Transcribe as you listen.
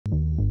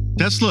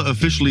Tesla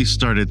officially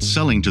started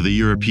selling to the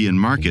European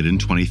market in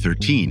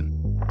 2013.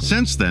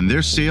 Since then,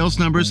 their sales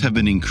numbers have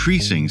been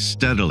increasing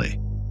steadily.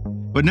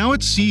 But now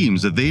it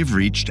seems that they've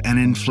reached an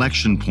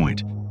inflection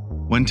point.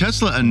 When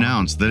Tesla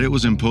announced that it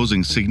was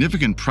imposing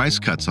significant price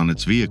cuts on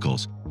its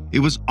vehicles, it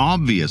was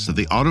obvious that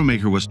the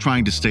automaker was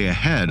trying to stay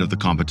ahead of the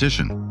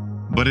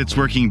competition. But it's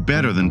working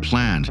better than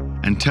planned,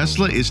 and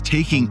Tesla is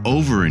taking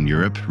over in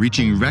Europe,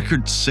 reaching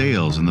record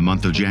sales in the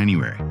month of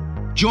January.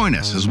 Join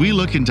us as we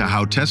look into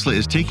how Tesla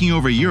is taking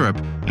over Europe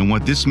and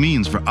what this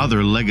means for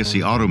other legacy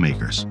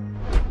automakers.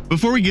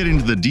 Before we get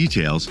into the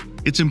details,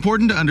 it's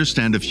important to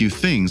understand a few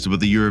things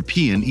about the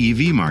European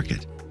EV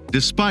market.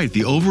 Despite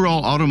the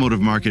overall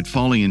automotive market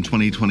falling in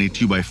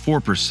 2022 by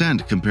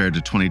 4% compared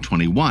to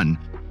 2021,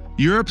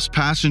 Europe's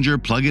passenger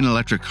plug-in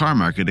electric car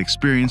market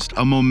experienced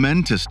a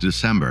momentous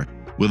December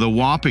with a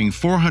whopping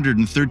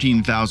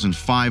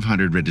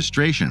 413,500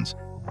 registrations,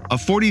 a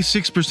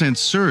 46%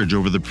 surge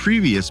over the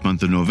previous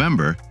month of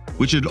November,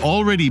 which had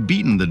already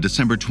beaten the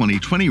December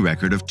 2020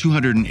 record of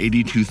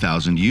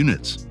 282,000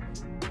 units.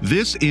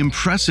 This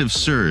impressive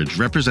surge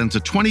represents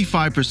a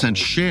 25%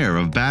 share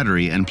of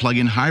battery and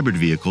plug-in hybrid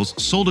vehicles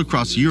sold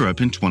across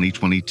Europe in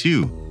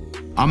 2022,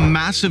 a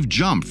massive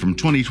jump from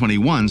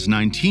 2021's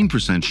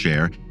 19%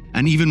 share,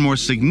 an even more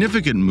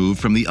significant move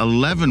from the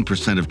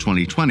 11% of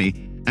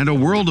 2020, and a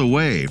world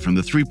away from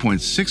the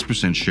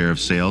 3.6% share of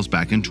sales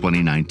back in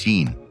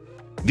 2019.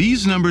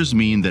 These numbers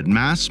mean that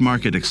mass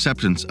market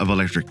acceptance of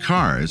electric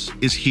cars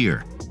is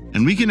here,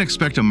 and we can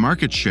expect a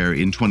market share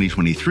in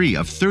 2023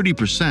 of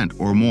 30%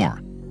 or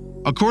more.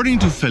 According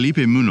to Felipe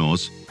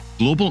Munoz,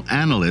 global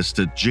analyst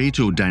at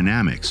JATO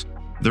Dynamics,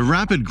 the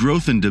rapid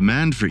growth in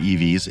demand for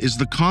EVs is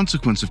the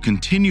consequence of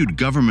continued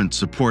government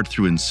support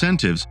through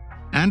incentives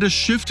and a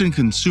shift in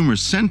consumer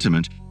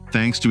sentiment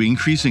thanks to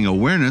increasing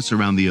awareness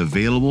around the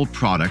available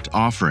product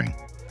offering.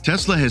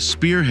 Tesla has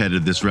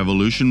spearheaded this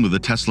revolution with the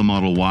Tesla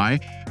Model Y,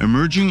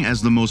 emerging as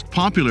the most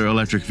popular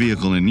electric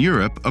vehicle in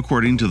Europe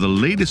according to the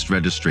latest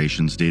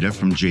registrations data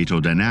from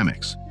JATO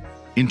Dynamics.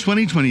 In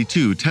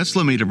 2022,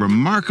 Tesla made a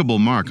remarkable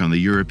mark on the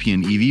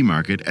European EV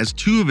market as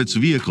two of its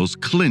vehicles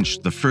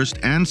clinched the first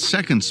and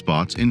second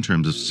spots in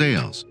terms of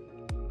sales.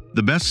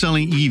 The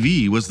best-selling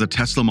EV was the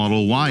Tesla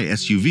Model Y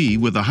SUV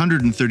with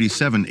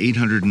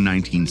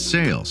 137,819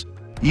 sales,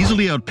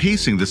 easily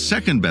outpacing the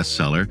second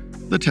bestseller,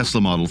 the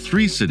Tesla Model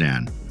 3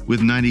 sedan,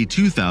 with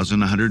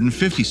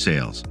 92,150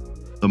 sales.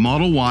 The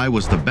Model Y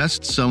was the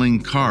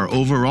best-selling car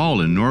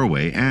overall in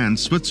Norway and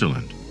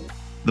Switzerland.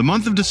 The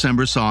month of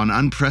December saw an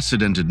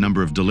unprecedented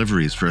number of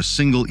deliveries for a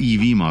single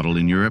EV model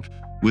in Europe,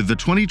 with the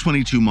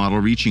 2022 model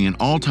reaching an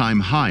all-time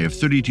high of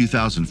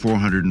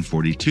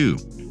 32,442.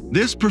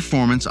 This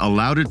performance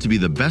allowed it to be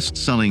the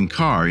best-selling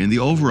car in the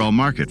overall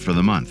market for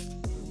the month.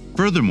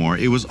 Furthermore,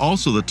 it was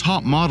also the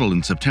top model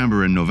in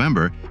September and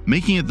November,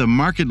 making it the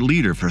market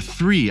leader for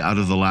 3 out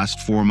of the last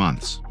 4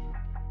 months.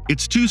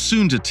 It's too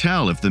soon to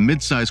tell if the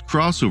midsize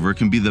crossover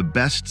can be the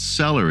best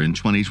seller in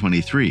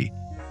 2023.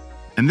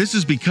 And this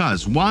is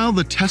because while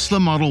the Tesla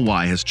Model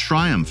Y has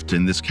triumphed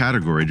in this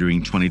category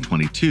during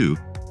 2022,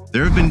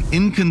 there have been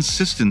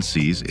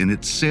inconsistencies in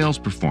its sales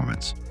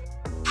performance.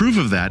 Proof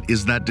of that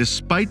is that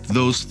despite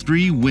those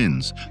 3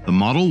 wins, the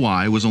Model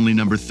Y was only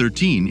number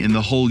 13 in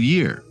the whole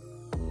year.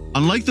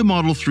 Unlike the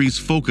Model 3's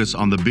focus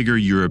on the bigger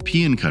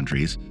European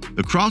countries,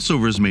 the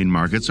crossover's main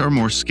markets are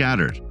more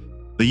scattered.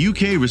 The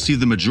UK received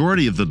the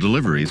majority of the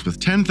deliveries with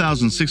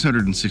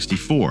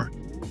 10,664.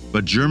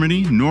 But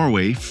Germany,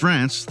 Norway,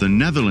 France, the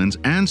Netherlands,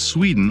 and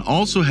Sweden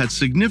also had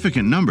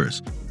significant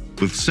numbers,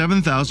 with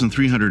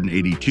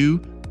 7,382,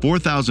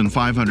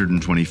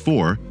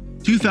 4,524,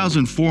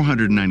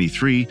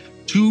 2,493,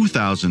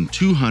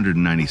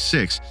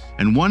 2,296,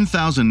 and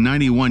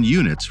 1,091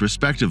 units,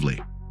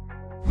 respectively.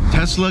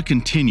 Tesla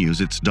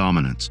continues its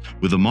dominance,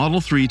 with the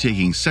Model 3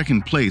 taking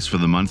second place for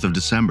the month of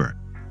December.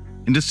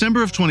 In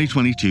December of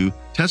 2022,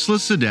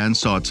 Tesla's sedan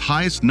saw its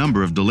highest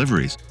number of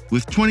deliveries,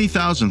 with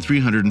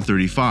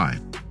 20,335.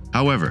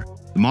 However,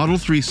 the Model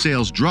 3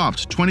 sales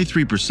dropped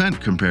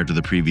 23% compared to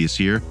the previous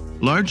year,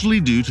 largely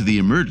due to the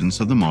emergence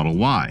of the Model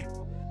Y.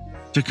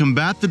 To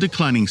combat the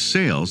declining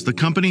sales, the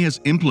company has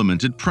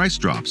implemented price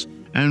drops,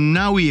 and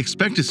now we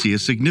expect to see a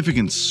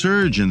significant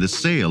surge in the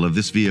sale of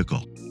this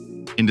vehicle.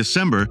 In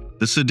December,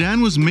 the sedan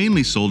was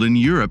mainly sold in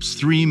Europe's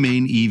 3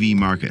 main EV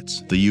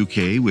markets, the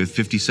UK with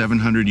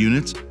 5,700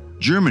 units,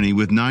 Germany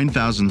with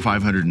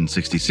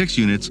 9,566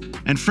 units,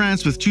 and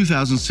France with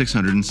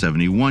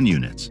 2,671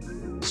 units.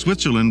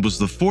 Switzerland was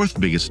the 4th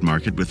biggest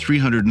market with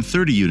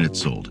 330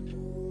 units sold.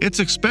 It's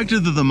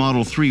expected that the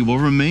Model 3 will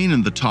remain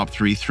in the top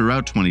 3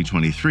 throughout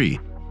 2023,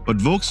 but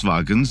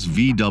Volkswagen's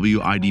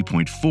VW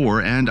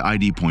ID.4 and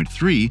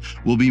ID.3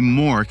 will be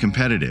more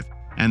competitive,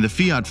 and the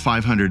Fiat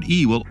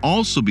 500e will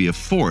also be a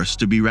force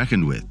to be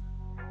reckoned with.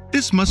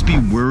 This must be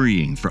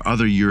worrying for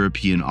other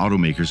European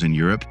automakers in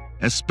Europe,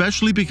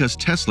 especially because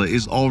Tesla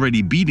is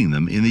already beating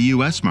them in the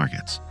US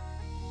markets.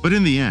 But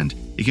in the end,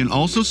 it can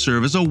also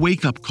serve as a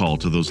wake-up call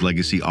to those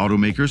legacy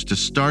automakers to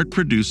start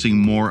producing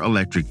more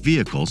electric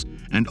vehicles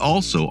and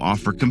also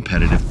offer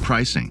competitive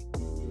pricing.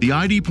 The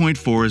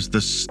ID.4 is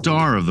the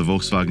star of the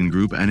Volkswagen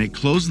Group, and it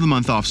closed the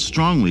month off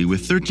strongly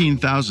with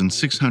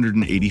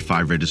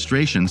 13,685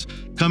 registrations,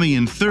 coming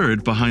in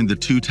third behind the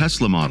two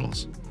Tesla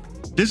models.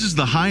 This is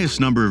the highest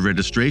number of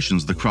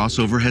registrations the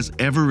crossover has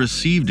ever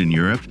received in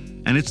Europe,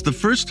 and it's the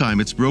first time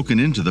it's broken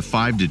into the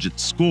 5-digit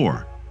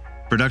score.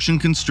 Production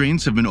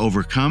constraints have been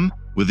overcome,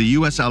 with the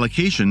US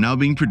allocation now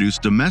being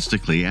produced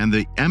domestically and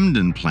the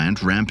Emden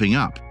plant ramping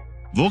up.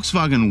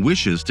 Volkswagen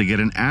wishes to get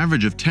an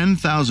average of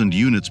 10,000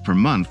 units per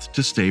month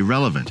to stay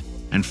relevant,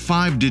 and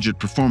 5-digit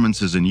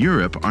performances in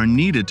Europe are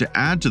needed to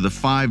add to the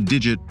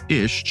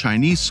 5-digit-ish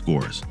Chinese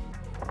scores.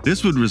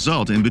 This would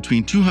result in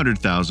between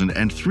 200,000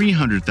 and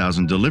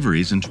 300,000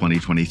 deliveries in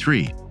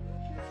 2023.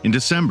 In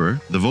December,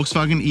 the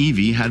Volkswagen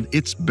EV had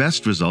its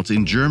best results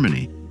in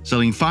Germany,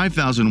 selling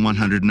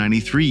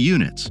 5,193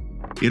 units.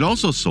 It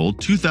also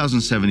sold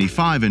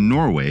 2,075 in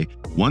Norway,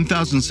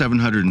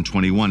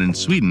 1,721 in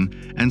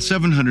Sweden, and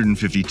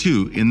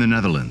 752 in the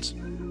Netherlands.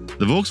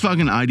 The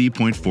Volkswagen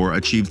ID.4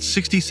 achieved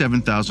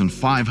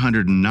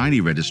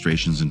 67,590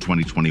 registrations in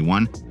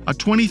 2021, a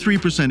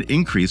 23%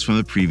 increase from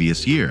the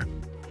previous year.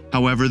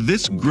 However,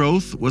 this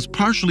growth was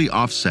partially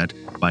offset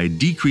by a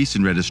decrease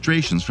in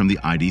registrations from the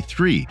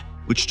ID.3,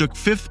 which took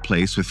 5th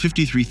place with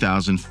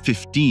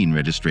 53,015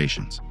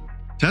 registrations.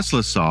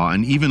 Tesla saw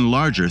an even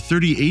larger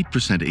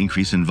 38%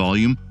 increase in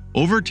volume,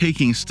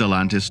 overtaking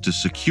Stellantis to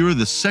secure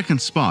the second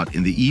spot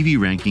in the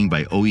EV ranking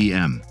by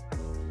OEM.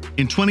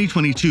 In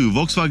 2022,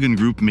 Volkswagen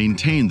Group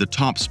maintained the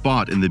top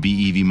spot in the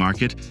BEV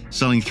market,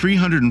 selling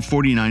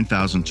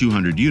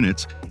 349,200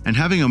 units and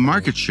having a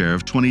market share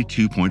of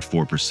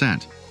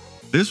 22.4%.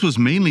 This was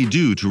mainly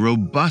due to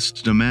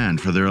robust demand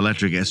for their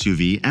electric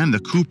SUV and the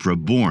Cupra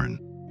Born.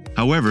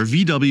 However,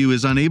 VW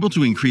is unable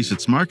to increase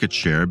its market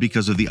share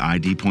because of the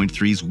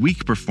ID.3's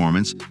weak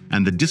performance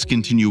and the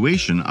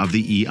discontinuation of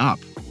the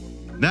e-up.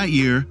 That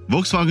year,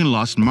 Volkswagen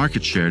lost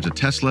market share to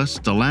Tesla,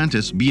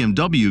 Stellantis,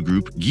 BMW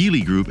Group,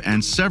 Geely Group,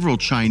 and several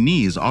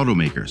Chinese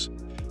automakers.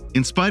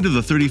 In spite of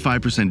the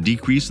 35%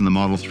 decrease in the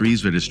Model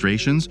 3's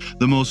registrations,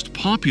 the most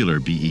popular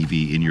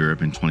BEV in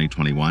Europe in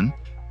 2021,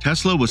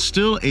 Tesla was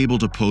still able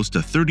to post a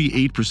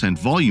 38%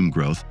 volume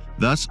growth,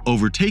 thus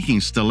overtaking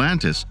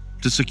Stellantis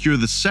to secure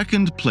the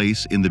second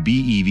place in the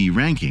BEV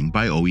ranking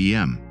by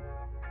OEM.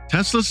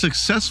 Tesla's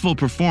successful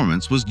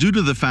performance was due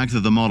to the fact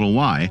that the Model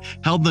Y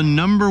held the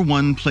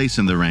 #1 place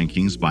in the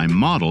rankings by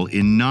model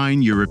in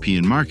 9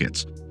 European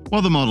markets,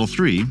 while the Model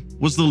 3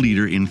 was the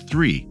leader in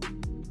 3.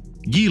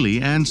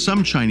 Geely and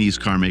some Chinese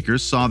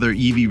carmakers saw their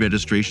EV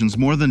registrations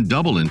more than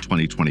double in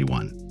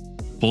 2021.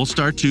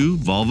 Polestar 2,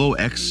 Volvo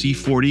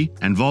XC40,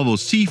 and Volvo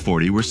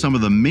C40 were some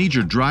of the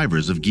major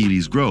drivers of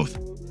Geely's growth,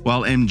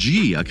 while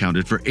MG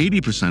accounted for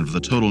 80% of the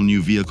total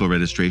new vehicle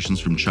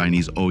registrations from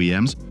Chinese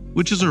OEMs,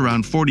 which is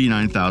around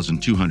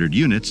 49,200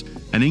 units,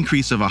 an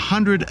increase of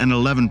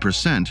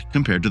 111%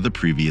 compared to the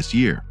previous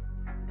year.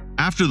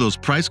 After those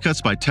price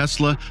cuts by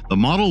Tesla, the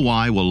Model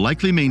Y will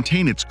likely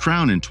maintain its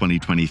crown in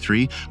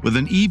 2023 with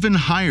an even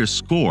higher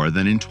score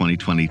than in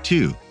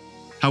 2022.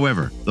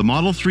 However, the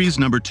Model 3's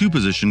 #2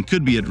 position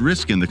could be at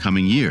risk in the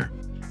coming year.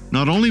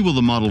 Not only will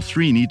the Model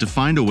 3 need to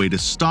find a way to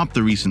stop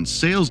the recent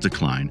sales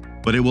decline,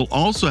 but it will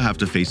also have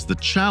to face the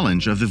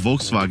challenge of the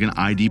Volkswagen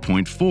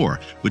ID.4,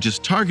 which is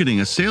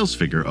targeting a sales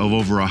figure of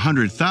over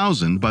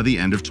 100,000 by the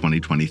end of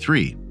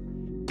 2023.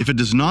 If it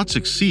does not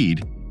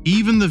succeed,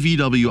 even the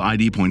VW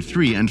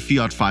ID.3 and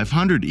Fiat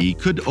 500e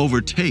could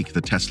overtake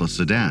the Tesla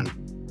sedan.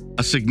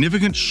 A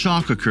significant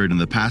shock occurred in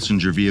the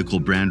passenger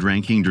vehicle brand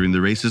ranking during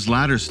the race's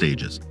latter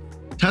stages.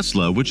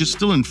 Tesla, which is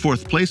still in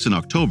 4th place in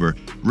October,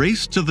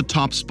 raced to the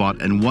top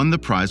spot and won the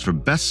prize for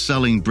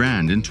best-selling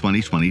brand in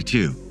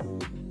 2022.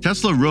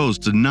 Tesla rose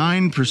to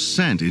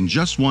 9% in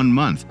just 1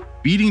 month,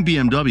 beating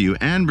BMW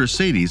and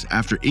Mercedes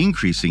after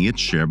increasing its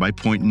share by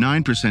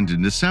 0.9%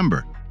 in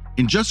December.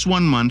 In just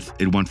 1 month,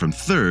 it went from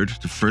 3rd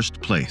to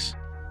 1st place.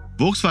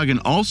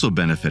 Volkswagen also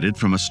benefited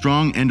from a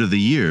strong end of the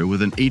year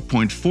with an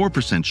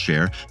 8.4%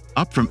 share,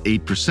 up from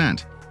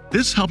 8%.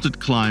 This helped it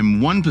climb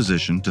 1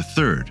 position to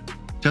 3rd.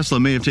 Tesla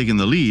may have taken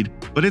the lead,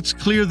 but it's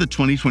clear that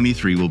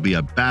 2023 will be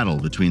a battle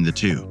between the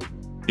two.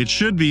 It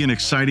should be an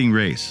exciting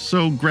race,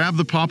 so grab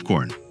the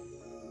popcorn.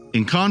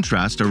 In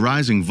contrast, a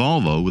rising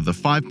Volvo with a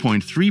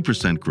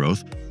 5.3%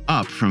 growth,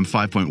 up from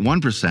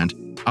 5.1%,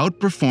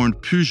 outperformed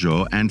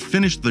Peugeot and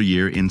finished the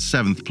year in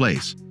 7th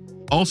place.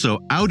 Also,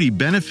 Audi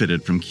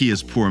benefited from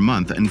Kia's poor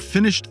month and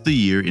finished the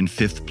year in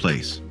 5th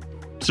place.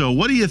 So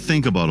what do you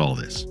think about all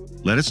this?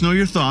 Let us know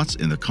your thoughts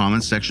in the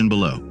comments section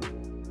below.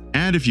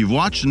 And if you've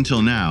watched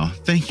until now,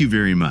 thank you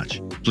very much.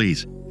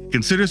 Please,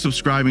 consider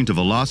subscribing to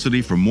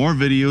Velocity for more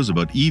videos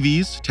about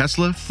EVs,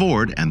 Tesla,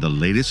 Ford, and the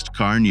latest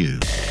car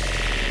news.